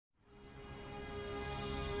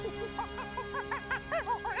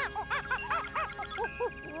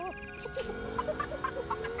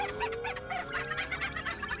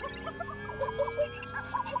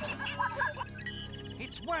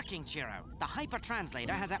working, Chiro. The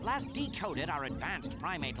hyper-translator has at last decoded our advanced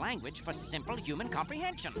primate language for simple human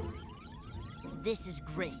comprehension. This is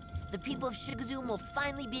great. The people of Sugazoom will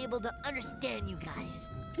finally be able to understand you guys.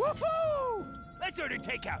 Woohoo! Let's order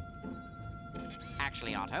takeout.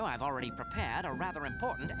 Actually, Otto, I've already prepared a rather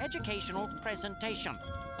important educational presentation.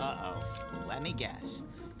 Uh-oh. Let me guess.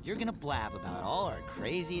 You're gonna blab about all our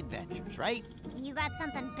crazy adventures, right? You got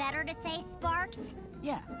something better to say, Sparks?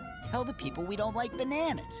 Yeah. Tell the people we don't like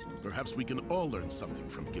bananas. Perhaps we can all learn something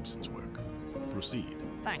from Gibson's work. Proceed.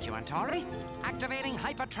 Thank you, Antauri. Activating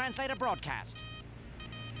hyper-translator broadcast.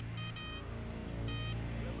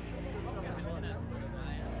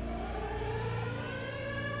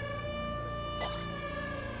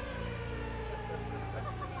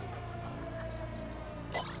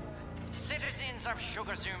 Citizens of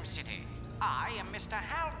Sugarzoom City, I am Mr.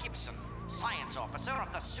 Hal Gibson, Science Officer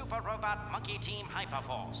of the Super Robot Monkey Team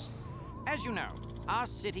Hyperforce. As you know, our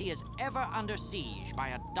city is ever under siege by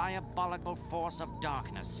a diabolical force of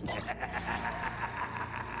darkness.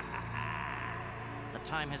 The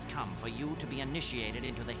time has come for you to be initiated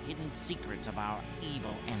into the hidden secrets of our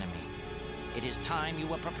evil enemy. It is time you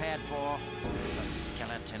were prepared for the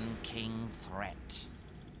Skeleton King threat.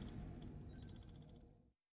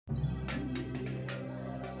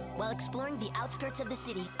 While exploring the outskirts of the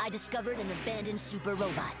city, I discovered an abandoned super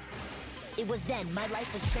robot. It was then my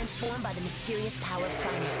life was transformed by the mysterious power of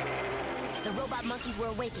Primate. The robot monkeys were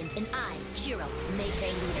awakened, and I, Chiro, made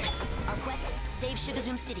their leader. Our quest, save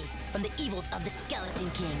Sugazoom City from the evils of the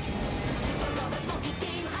Skeleton King. Super Robot Monkey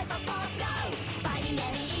Team Hyperforce, go! Fighting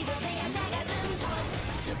any evil, they are Sugazoom's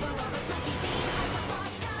home. Super Robot Monkey Team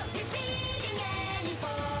Hyperforce, go! Defeating any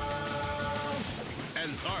foe.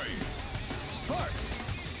 Antari. Sparks.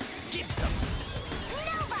 Gibson.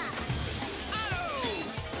 Nova!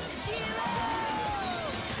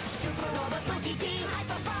 Super Robot Monkey Team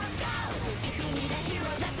Hyperforce, go! If you need a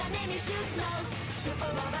hero, that's our name you should know. Super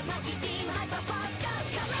Robot Monkey Team Hyperforce, go!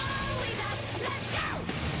 Come on with us, let's go!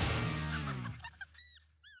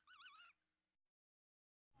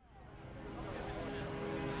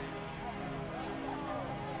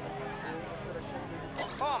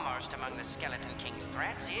 Foremost among the Skeleton King's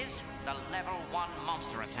threats is the Level 1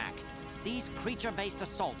 monster attack. These creature-based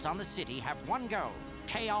assaults on the city have one goal: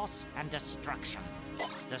 chaos and destruction.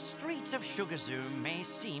 The streets of Sugazoom may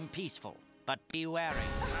seem peaceful, but be wary,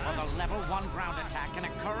 for the Level 1 ground attack can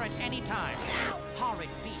occur at any time. Horrid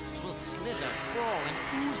beasts will slither, crawl,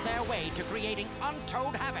 and ooze their way to creating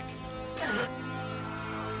untold havoc.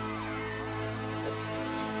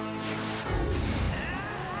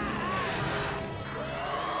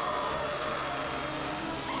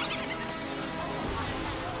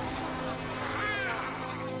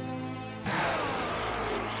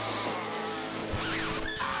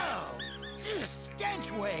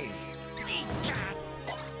 Wave.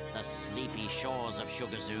 The sleepy shores of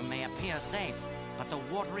Sugazoom may appear safe, but the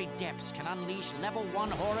watery depths can unleash Level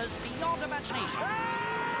 1 horrors beyond imagination.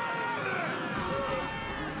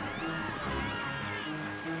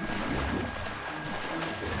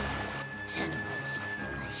 Tentacles.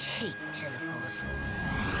 I hate tentacles.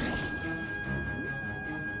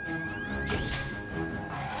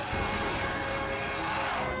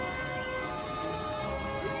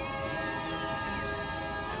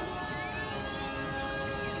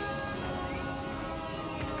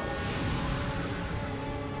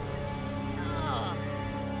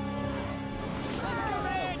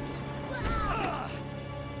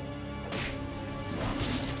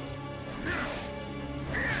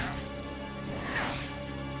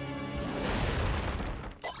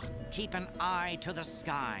 Keep an eye to the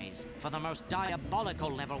skies, for the most diabolical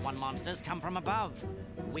Level 1 monsters come from above.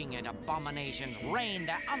 Winged abominations rain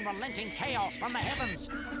their unrelenting chaos from the heavens.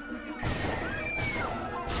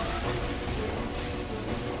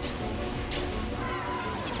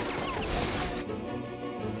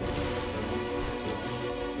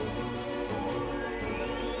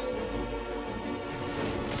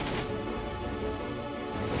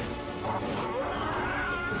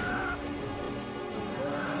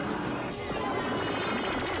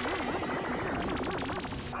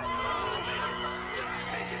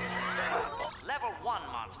 Level 1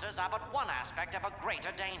 monsters are but one aspect of a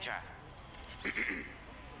greater danger.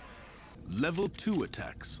 Level 2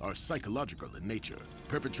 attacks are psychological in nature,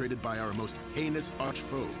 perpetrated by our most heinous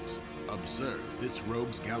arch-foes. Observe this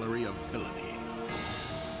rogue's gallery of villainy.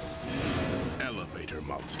 Elevator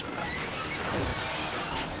monster.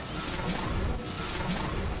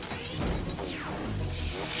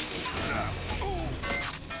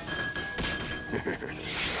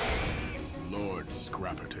 Lord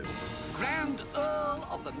Scrapperton. Grand Earl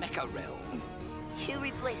of the Mecha Realm. You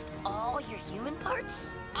replaced all your human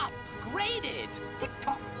parts? Upgraded!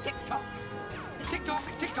 Tick-tock, tick-tock. Tick-tock,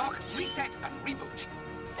 tick-tock, reset and reboot.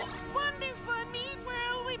 Wonderful meat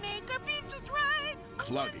world, we make our pizzas right.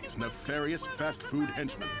 Cloggy's nefarious fast food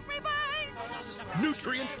henchman.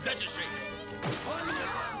 Nutrient Veggie-Shake.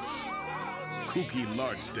 Kooky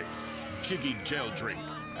lard stick, jiggy gel drink,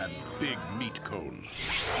 and big meat cone.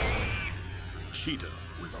 Cheetah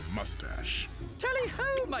with a mustache.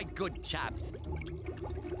 Tally-ho, my good chaps.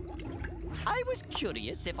 I was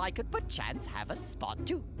curious if I could perchance have a spot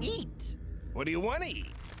to eat. What do you want to eat?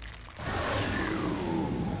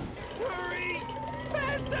 Hurry!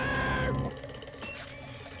 Faster!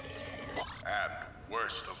 And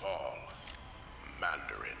worst of all,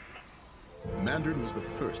 Mandarin. Mandarin was the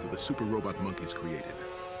first of the super robot monkeys created.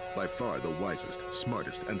 By far the wisest,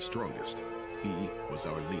 smartest, and strongest. He was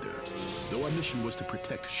our leader. Though our mission was to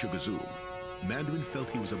protect Sugar Zoom, Mandarin felt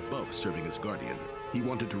he was above serving as guardian. He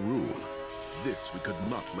wanted to rule. This we could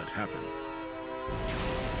not let happen.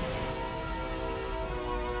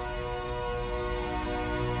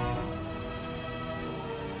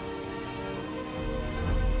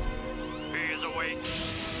 He is awake.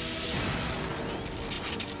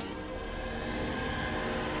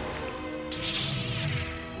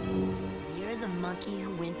 You're the monkey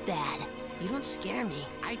who went bad. You don't scare me.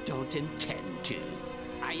 I don't intend to.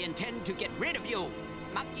 I intend to get rid of you.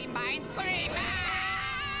 Monkey mind frame!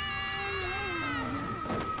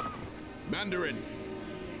 Mandarin!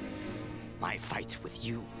 My fight with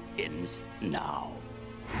you ends now.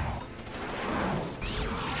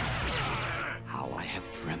 How I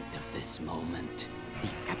have dreamt of this moment. The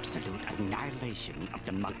absolute annihilation of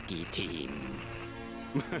the monkey team.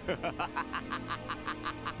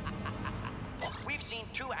 We've seen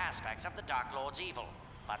two aspects of the Dark Lord's evil,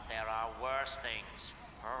 but there are worse things.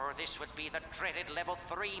 Oh, this would be the dreaded level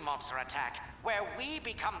 3 monster attack, where we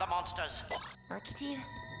become the monsters. Monkey team?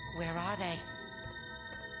 Where are they?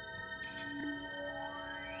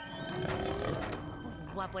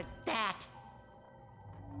 What was that?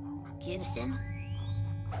 Gibson?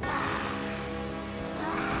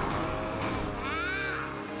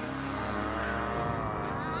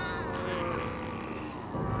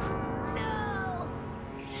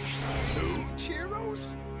 Two Cheeros?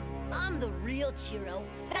 I'm the real Chiro.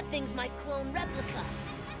 That thing's my clone replica.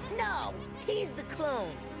 No, he's the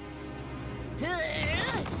clone. We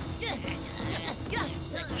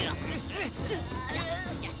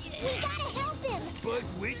gotta help him! But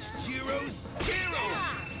which Cheeros? Cheeros!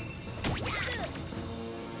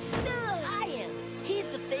 I am. He's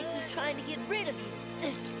the fake who's trying to get rid of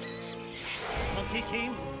you. Monkey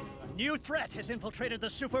team, a new threat has infiltrated the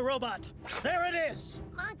super robot. There it is!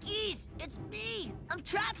 Monkeys, it's me. I'm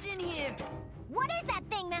trapped in here. What is that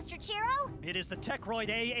thing, Master Chiro? It is the Techroid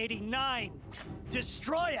A89.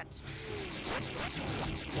 Destroy it!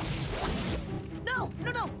 No,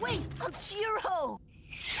 wait. I'm Chiro.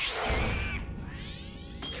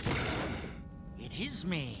 It is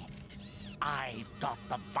me. I've got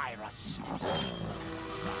the virus.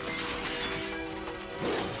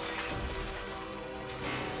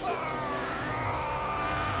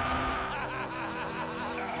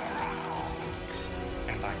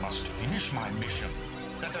 And I must finish my mission.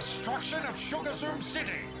 The destruction of Sugar Zoom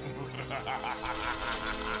City.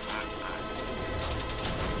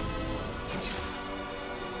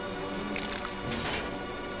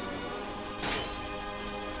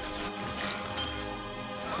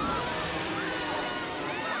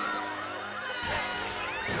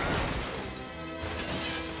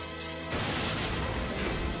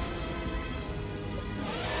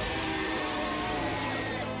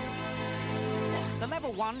 The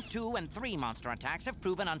level 1, 2, and 3 monster attacks have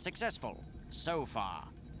proven unsuccessful, so far.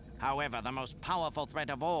 However, the most powerful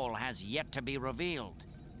threat of all has yet to be revealed.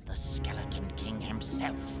 The Skeleton King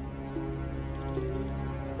himself.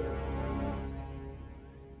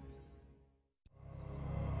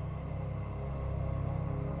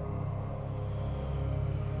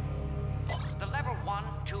 The level 1,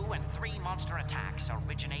 2, and 3 monster attacks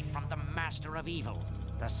originate from the Master of Evil,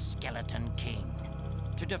 the Skeleton King.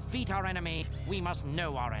 To defeat our enemy, we must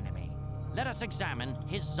know our enemy. Let us examine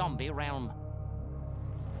his zombie realm.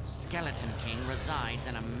 Skeleton King resides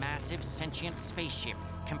in a massive sentient spaceship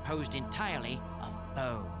composed entirely of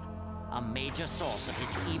bone. A major source of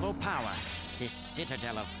his evil power, this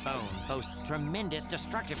citadel of bone boasts tremendous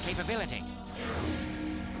destructive capability.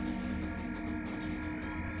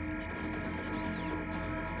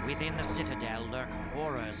 Within the citadel lurk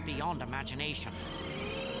horrors beyond imagination.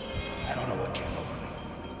 I don't know what came over me.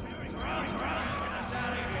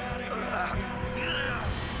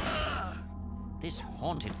 This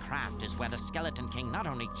haunted craft is where the Skeleton King not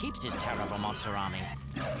only keeps his terrible monster army,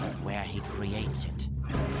 but where he creates it.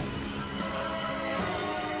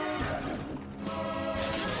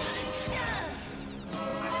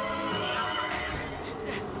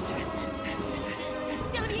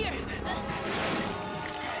 Down here!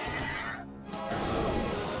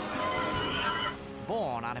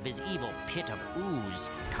 Born out of his evil pit of ooze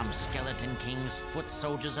come Skeleton King's foot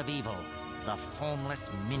soldiers of evil, the Formless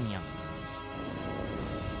Minions.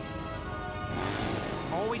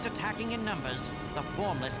 Always attacking in numbers, the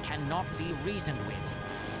Formless cannot be reasoned with.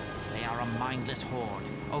 They are a mindless horde,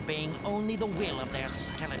 obeying only the will of their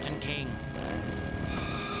Skeleton King.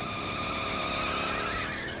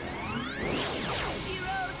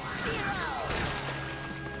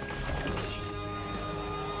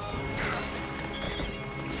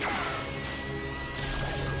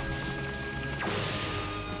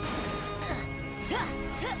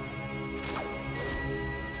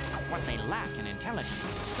 What they lack in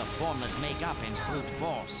intelligence, the Formless make up in brute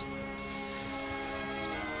force.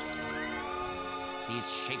 These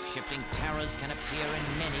shape-shifting terrors can appear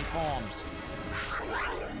in many forms.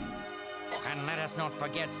 And let us not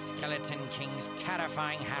forget Skeleton King's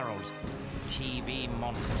terrifying herald, TV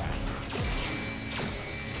Monster.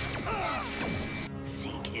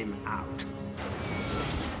 Seek him out.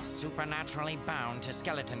 Supernaturally bound to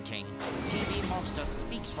Skeleton King, TV Monster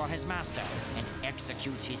speaks for his master and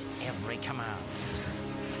executes his every command.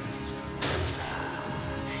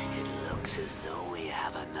 It looks as though we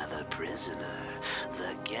have another prisoner,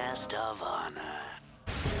 the guest of honor.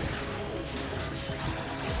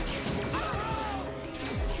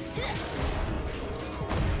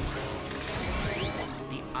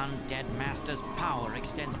 The undead master's power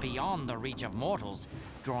extends beyond the reach of mortals,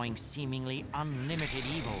 drawing seemingly unlimited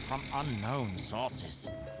evil from unknown sources.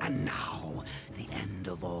 And now, the end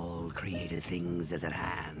of all created things is at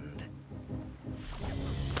hand.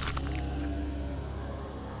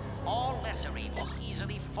 All lesser evils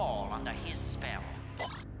easily fall under his spell.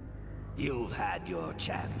 You've had your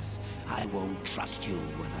chance. I won't trust you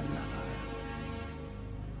with another.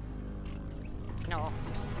 No.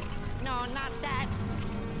 No, not that!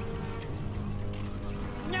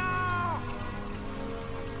 No!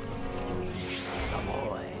 The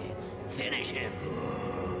boy. Finish him.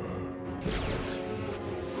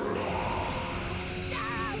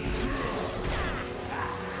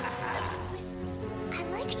 I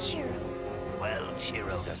like Chiro. Well,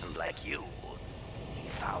 Chiro doesn't like you. He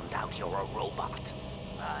found out you're a robot.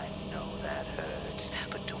 I know that hurts,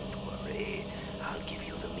 but don't worry. I'll give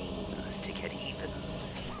you the means to get even.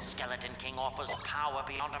 Skeleton King offers power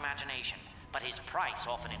beyond imagination, but his price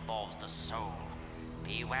often involves the soul.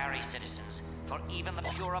 Be wary, citizens, for even the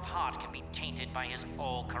pure of heart can be tainted by his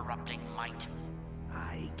all-corrupting might.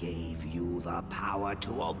 I gave you the power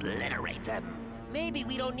to obliterate them. Maybe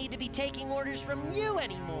we don't need to be taking orders from you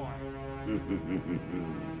anymore.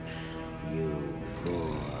 You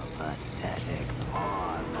poor, pathetic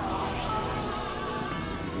pawn.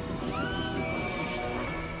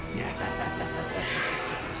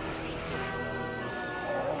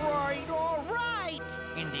 All right!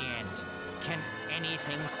 In the end, can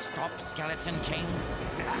anything stop Skeleton King?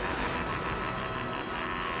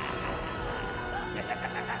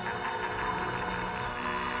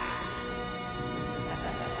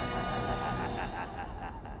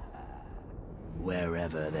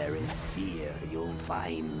 Wherever there is fear, you'll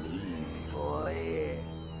find me, boy.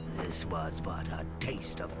 This was but a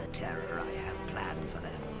taste of the terror I have planned for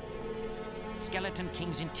them. Skeleton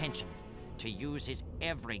King's intention to use his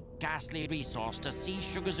every ghastly resource to see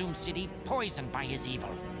Sugarzoom City poisoned by his evil.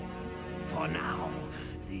 For now,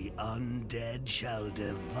 the undead shall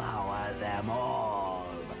devour them all.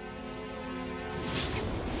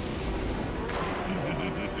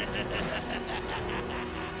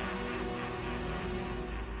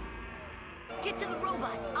 Get to the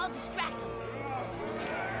robot. I'll distract him.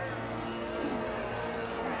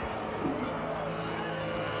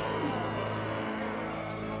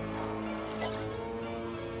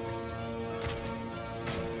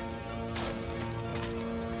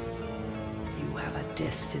 You have a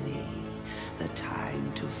destiny. The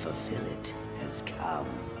time to fulfill it has come.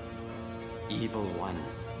 Evil One,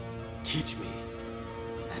 teach me,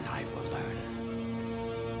 and I will learn.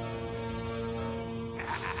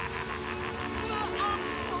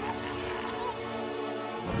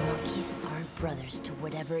 Monkeys aren't brothers to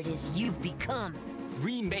whatever it is you've become.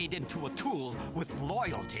 Remade into a tool with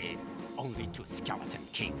loyalty, only to Skeleton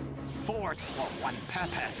King. Force for one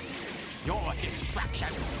purpose, your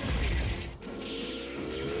destruction.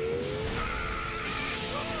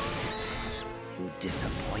 You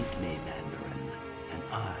disappoint me, Mandarin.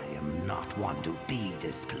 I am not one to be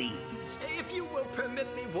displeased. If you will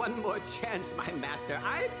permit me one more chance, my master,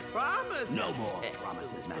 I promise. No more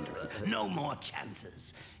promises, Mandarin. No more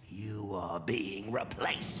chances. You are being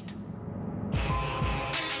replaced.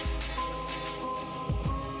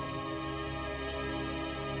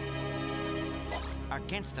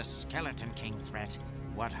 Against the Skeleton King threat,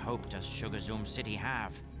 what hope does Sugar Zoom City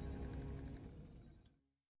have?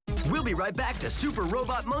 We'll be right back to Super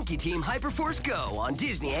Robot Monkey Team Hyperforce Go on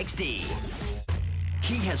Disney XD.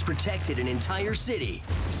 He has protected an entire city,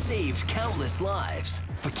 saved countless lives,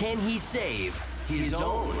 but can he save his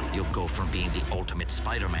own? You'll go from being the ultimate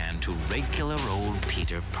Spider-Man to regular old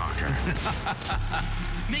Peter Parker.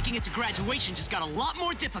 Making it to graduation just got a lot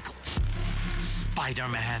more difficult.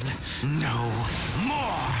 Spider-Man, no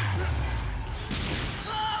more!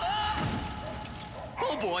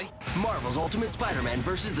 Oh boy! Marvel's Ultimate Spider-Man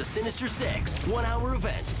vs. the Sinister Six 1-hour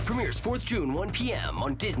event premieres 4th June, 1 p.m.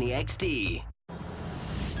 on Disney XD.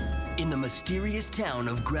 In the mysterious town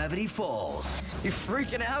of Gravity Falls. You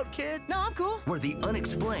freaking out, kid? No, I'm cool. Where the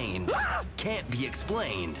unexplained can't be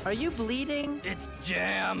explained. Are you bleeding? It's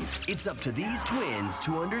jam. It's up to these twins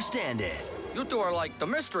to understand it. You two are like the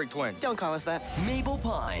mystery twin. Don't call us that. Mabel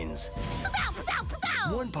Pines.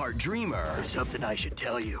 One part dreamer. There's something I should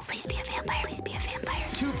tell you. Please be a vampire. Please be a vampire.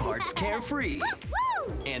 2 parts carefree.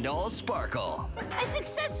 Woo! And all sparkle. I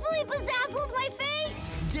successfully bezazzled my face.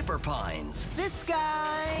 Dipper Pines. This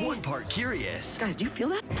guy. 1 part curious. Guys, do you feel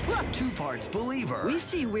that? 2 parts believer. We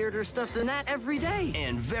see weirder stuff than that every day.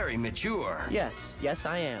 And very mature. Yes,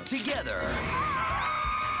 I am. Together,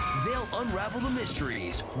 they'll unravel the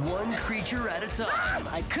mysteries, one creature at a time.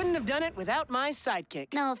 I couldn't have done it without my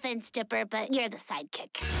sidekick. No offense, Dipper, but you're the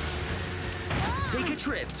sidekick. Take a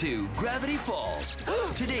trip to Gravity Falls.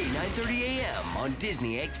 Today, 9:30 a.m. on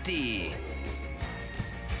Disney XD.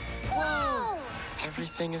 Whoa!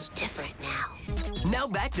 Everything is different now. Now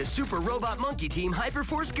back to Super Robot Monkey Team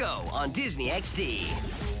Hyperforce Go on Disney XD.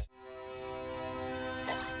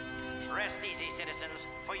 Rest easy, citizens,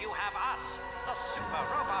 for you have us, the Super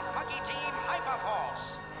Robot Monkey Team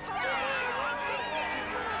Hyperforce.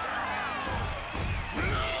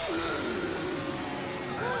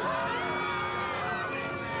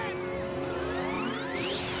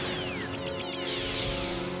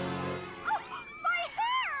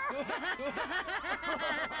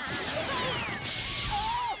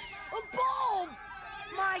 Oh, a bulb!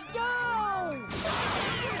 My dough!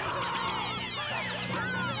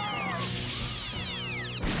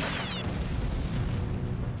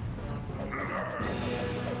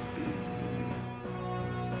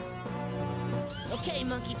 Okay,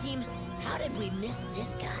 Monkey Team, how did we miss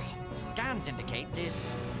this guy? Scans indicate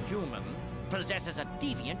this human possesses a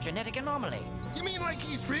deviant genetic anomaly. You mean like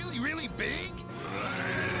he's really, really big?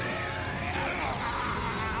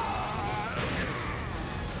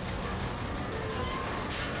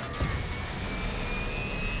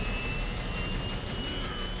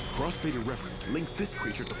 Cross-data reference links this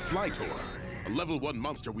creature to Flytor, a level 1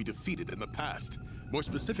 monster we defeated in the past. More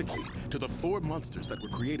specifically, to the 4 monsters that were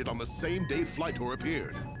created on the same day Flytor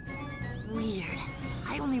appeared. Weird.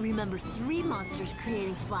 I only remember 3 monsters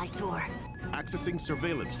creating Flytor. Accessing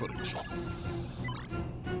surveillance footage.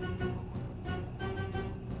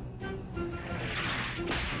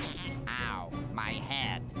 Ow, my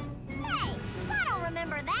head. Hey, I don't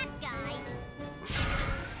remember that guy.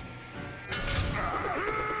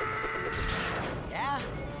 Yeah?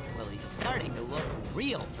 Well, he's starting to look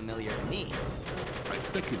real familiar to me. I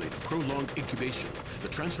speculate prolonged incubation. The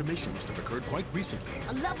transformation must have occurred quite recently.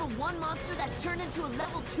 A level 1 monster that turned into a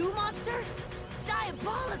level 2 monster?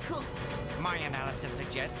 Diabolical! My analysis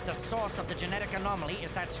suggests the source of the genetic anomaly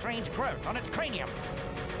is that strange growth on its cranium.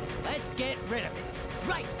 Let's get rid of it.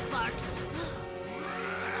 Right, Sparks!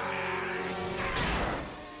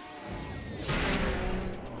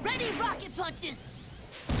 Ready, rocket punches!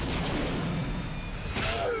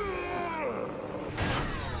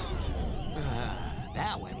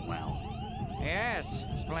 That went well. Yes,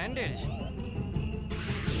 splendid.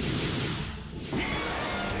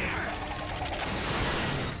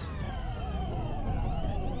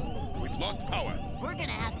 We've lost power. We're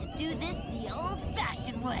gonna have to do this the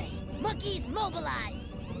old-fashioned way. Monkeys,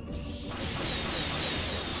 mobilize!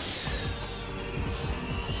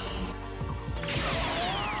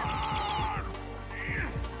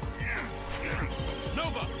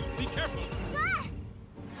 Nova, be careful.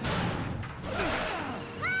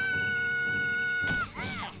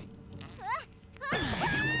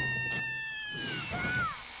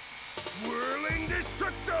 Whirling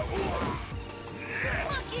Destructo!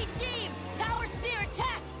 Monkey Team! Power Spear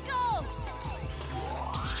attack, go!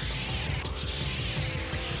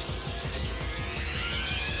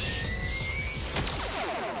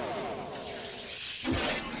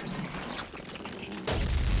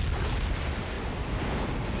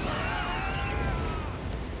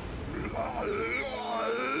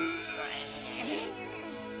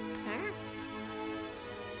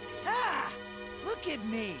 Look at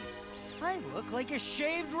me! I look like a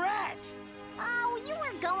shaved rat! Oh, you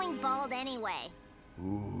were going bald anyway.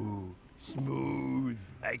 Ooh, smooth.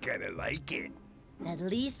 I kinda like it. At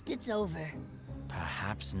least it's over.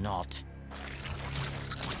 Perhaps not.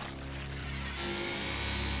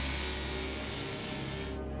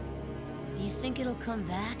 Do you think it'll come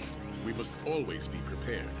back? We must always be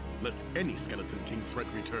prepared, lest any Skeleton King threat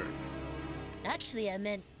return. Actually, I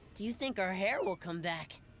meant, do you think our hair will come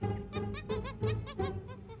back?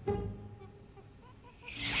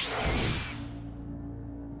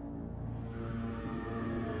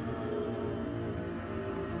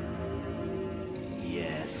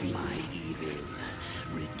 Yes, my evil.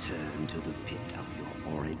 Return to the pit of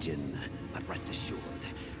your origin. But rest assured,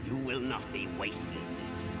 you will not be wasted.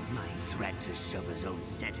 My threat to Sugar Zone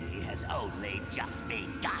City has only just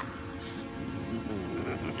begun.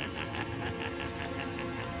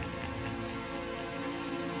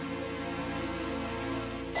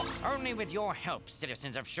 Only with your help,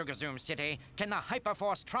 citizens of Sugar Zoom City, can the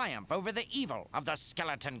Hyperforce triumph over the evil of the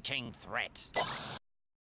Skeleton King threat.